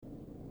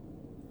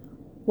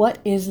What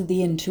is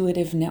the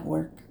Intuitive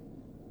Network?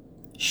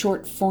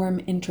 Short form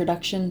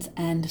introductions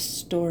and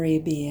story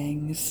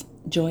beings,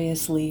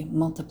 joyously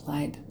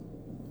multiplied.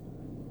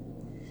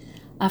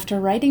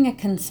 After writing a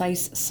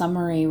concise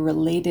summary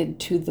related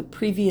to the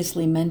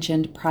previously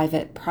mentioned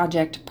private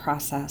project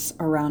process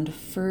around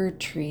fir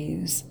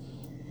trees,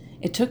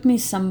 it took me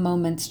some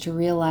moments to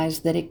realize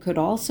that it could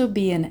also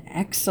be an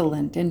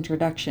excellent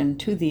introduction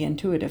to the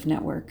Intuitive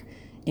Network.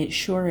 It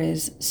sure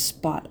is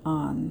spot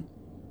on.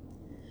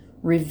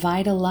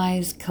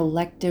 Revitalize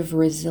collective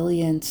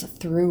resilience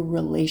through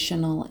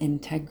relational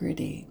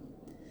integrity.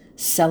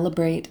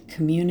 Celebrate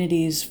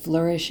communities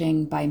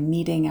flourishing by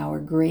meeting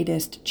our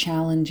greatest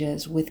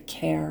challenges with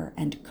care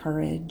and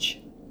courage.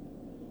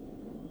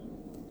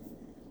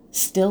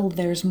 Still,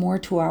 there's more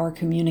to our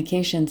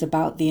communications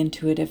about the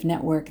Intuitive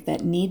Network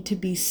that need to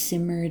be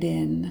simmered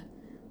in,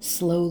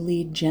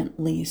 slowly,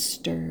 gently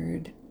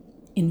stirred,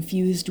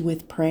 infused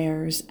with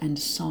prayers and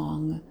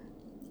song,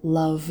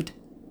 loved,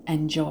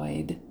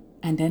 enjoyed,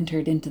 and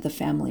entered into the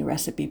family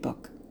recipe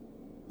book.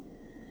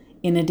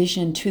 In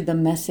addition to the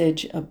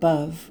message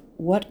above,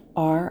 what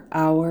are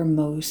our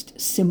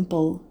most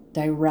simple,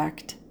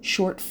 direct,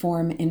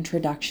 short-form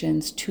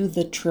introductions to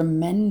the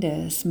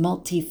tremendous,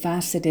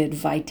 multifaceted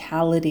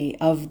vitality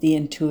of the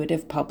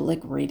Intuitive Public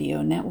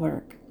Radio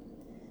Network?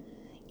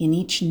 In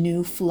each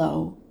new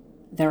flow,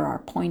 there are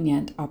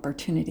poignant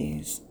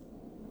opportunities.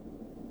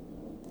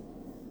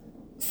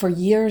 For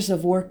years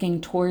of working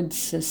towards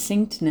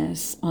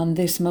succinctness on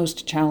this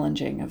most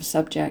challenging of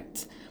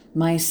subjects,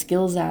 my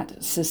skills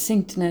at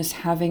succinctness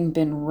having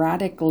been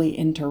radically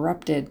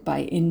interrupted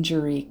by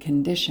injury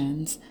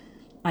conditions,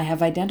 I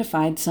have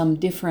identified some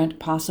different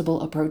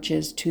possible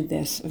approaches to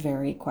this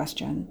very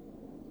question.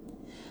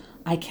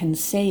 I can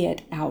say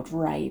it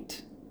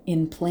outright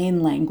in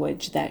plain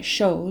language that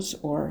shows,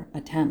 or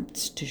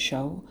attempts to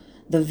show,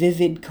 the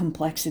vivid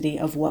complexity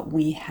of what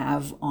we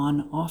have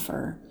on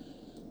offer.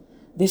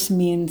 This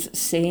means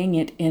saying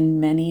it in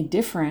many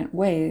different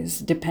ways,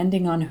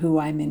 depending on who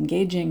I'm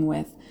engaging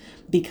with,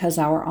 because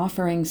our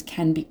offerings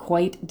can be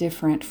quite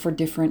different for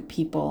different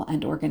people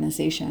and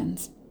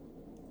organizations.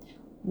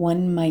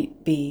 One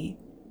might be: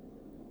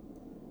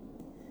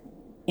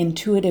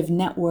 Intuitive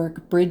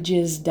Network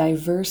bridges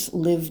diverse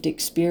lived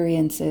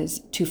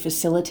experiences to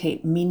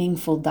facilitate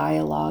meaningful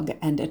dialogue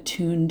and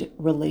attuned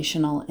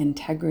relational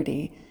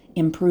integrity,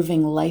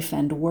 improving life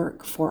and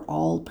work for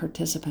all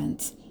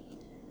participants.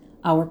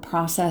 Our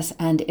process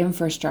and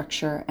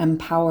infrastructure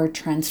empower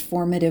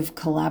transformative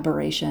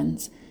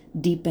collaborations,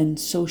 deepen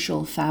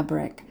social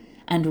fabric,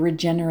 and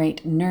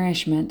regenerate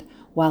nourishment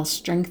while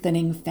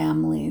strengthening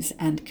families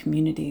and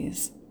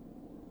communities.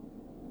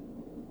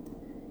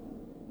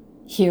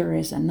 Here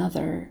is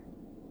another.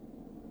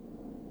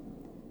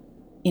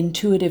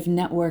 Intuitive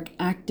Network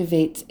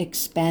activates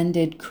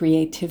expanded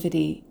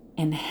creativity,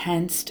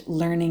 enhanced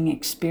learning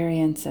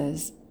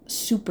experiences,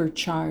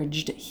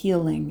 supercharged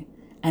healing,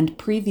 and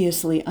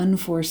previously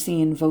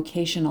unforeseen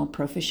vocational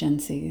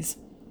proficiencies.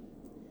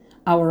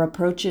 Our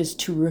approaches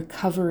to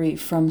recovery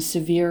from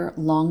severe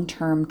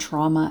long-term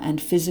trauma and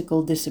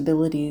physical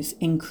disabilities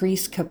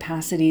increase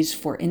capacities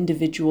for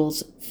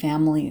individuals,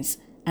 families,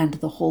 and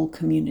the whole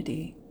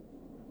community.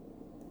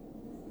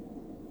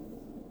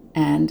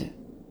 And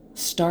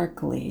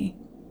starkly,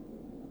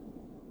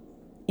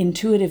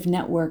 Intuitive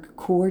Network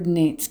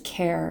coordinates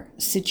care,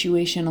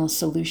 situational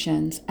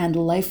solutions, and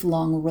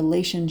lifelong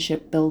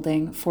relationship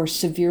building for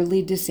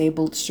severely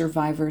disabled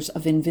survivors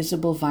of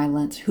invisible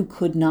violence who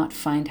could not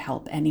find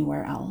help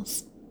anywhere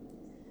else.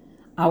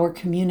 Our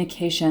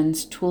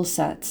communications,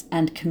 toolsets,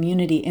 and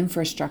community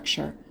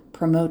infrastructure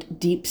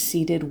promote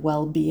deep-seated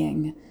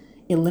well-being,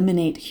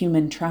 eliminate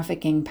human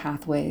trafficking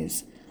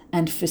pathways,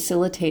 and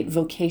facilitate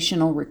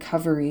vocational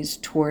recoveries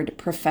toward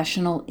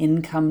professional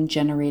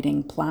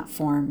income-generating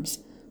platforms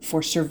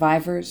for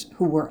survivors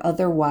who were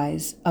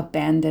otherwise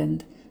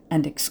abandoned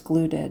and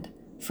excluded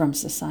from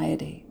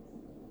society.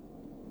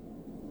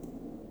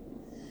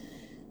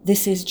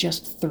 This is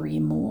just 3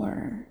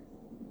 more,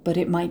 but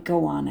it might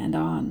go on and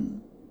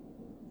on.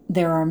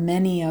 There are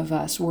many of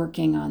us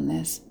working on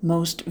this,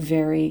 most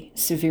very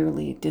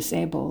severely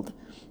disabled,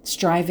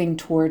 striving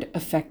toward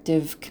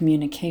effective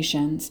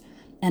communications,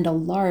 and a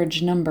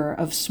large number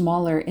of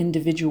smaller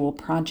individual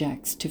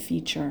projects to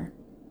feature.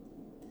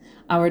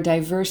 Our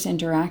diverse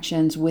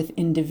interactions with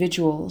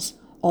individuals,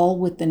 all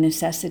with the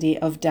necessity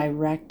of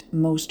direct,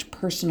 most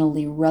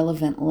personally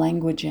relevant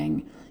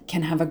languaging,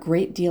 can have a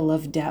great deal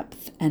of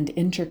depth and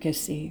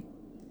intricacy.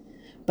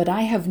 But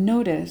I have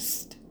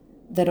noticed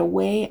that a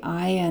way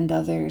I and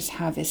others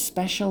have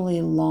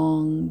especially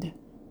longed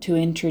to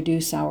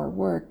introduce our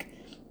work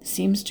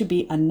seems to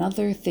be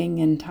another thing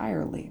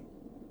entirely.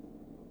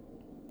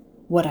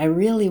 What I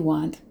really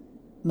want,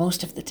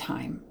 most of the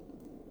time,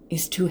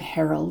 is to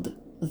herald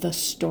the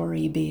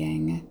story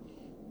being.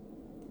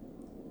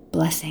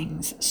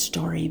 Blessings,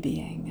 story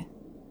being.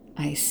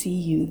 I see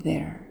you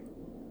there.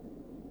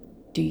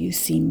 Do you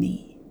see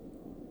me?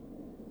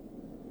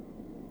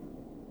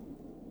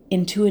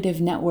 Intuitive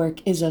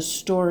Network is a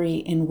story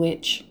in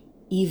which,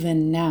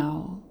 even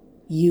now,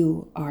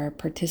 you are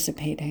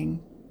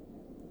participating.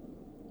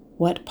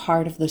 What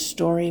part of the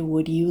story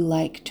would you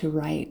like to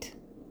write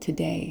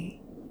today?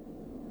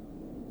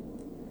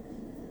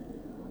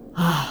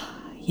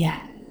 Ah,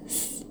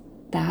 yes,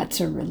 that's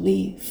a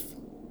relief.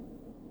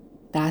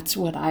 That's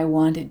what I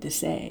wanted to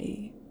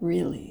say,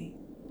 really.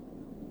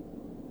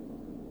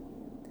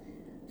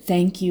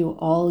 Thank you,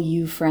 all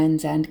you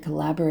friends and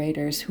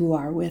collaborators who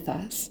are with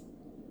us,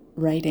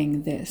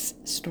 writing this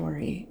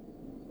story.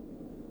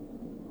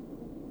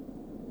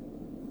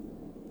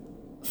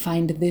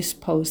 Find this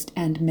post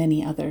and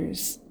many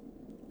others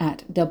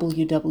at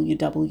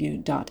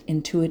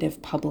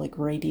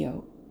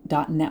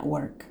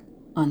www.intuitivepublicradio.network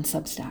on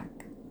Substack.